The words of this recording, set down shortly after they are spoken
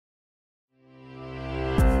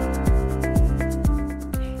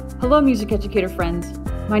Hello, music educator friends.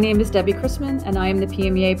 My name is Debbie Chrisman, and I am the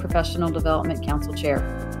PMEA Professional Development Council Chair.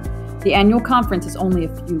 The annual conference is only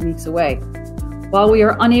a few weeks away. While we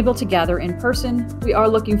are unable to gather in person, we are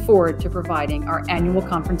looking forward to providing our annual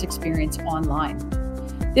conference experience online.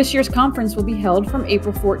 This year's conference will be held from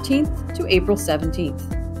April 14th to April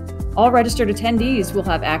 17th. All registered attendees will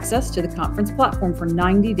have access to the conference platform for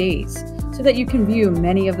 90 days so that you can view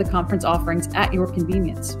many of the conference offerings at your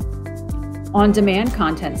convenience. On-demand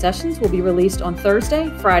content sessions will be released on Thursday,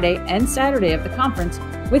 Friday, and Saturday of the conference,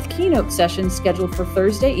 with keynote sessions scheduled for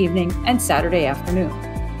Thursday evening and Saturday afternoon.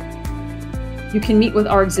 You can meet with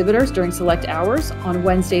our exhibitors during select hours on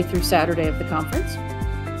Wednesday through Saturday of the conference.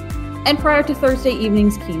 And prior to Thursday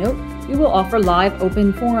evening's keynote, we will offer live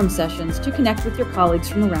open forum sessions to connect with your colleagues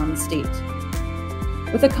from around the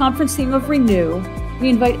state. With a conference theme of Renew, we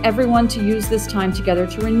invite everyone to use this time together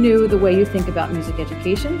to renew the way you think about music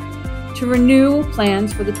education, to renew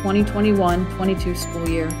plans for the 2021-22 school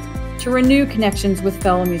year, to renew connections with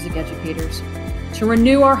fellow music educators, to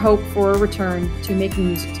renew our hope for a return to making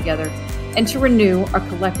music together, and to renew our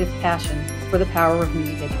collective passion for the power of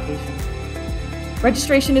music education.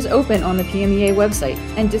 Registration is open on the PMEA website,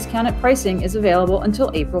 and discounted pricing is available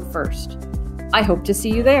until April 1st. I hope to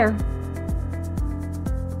see you there.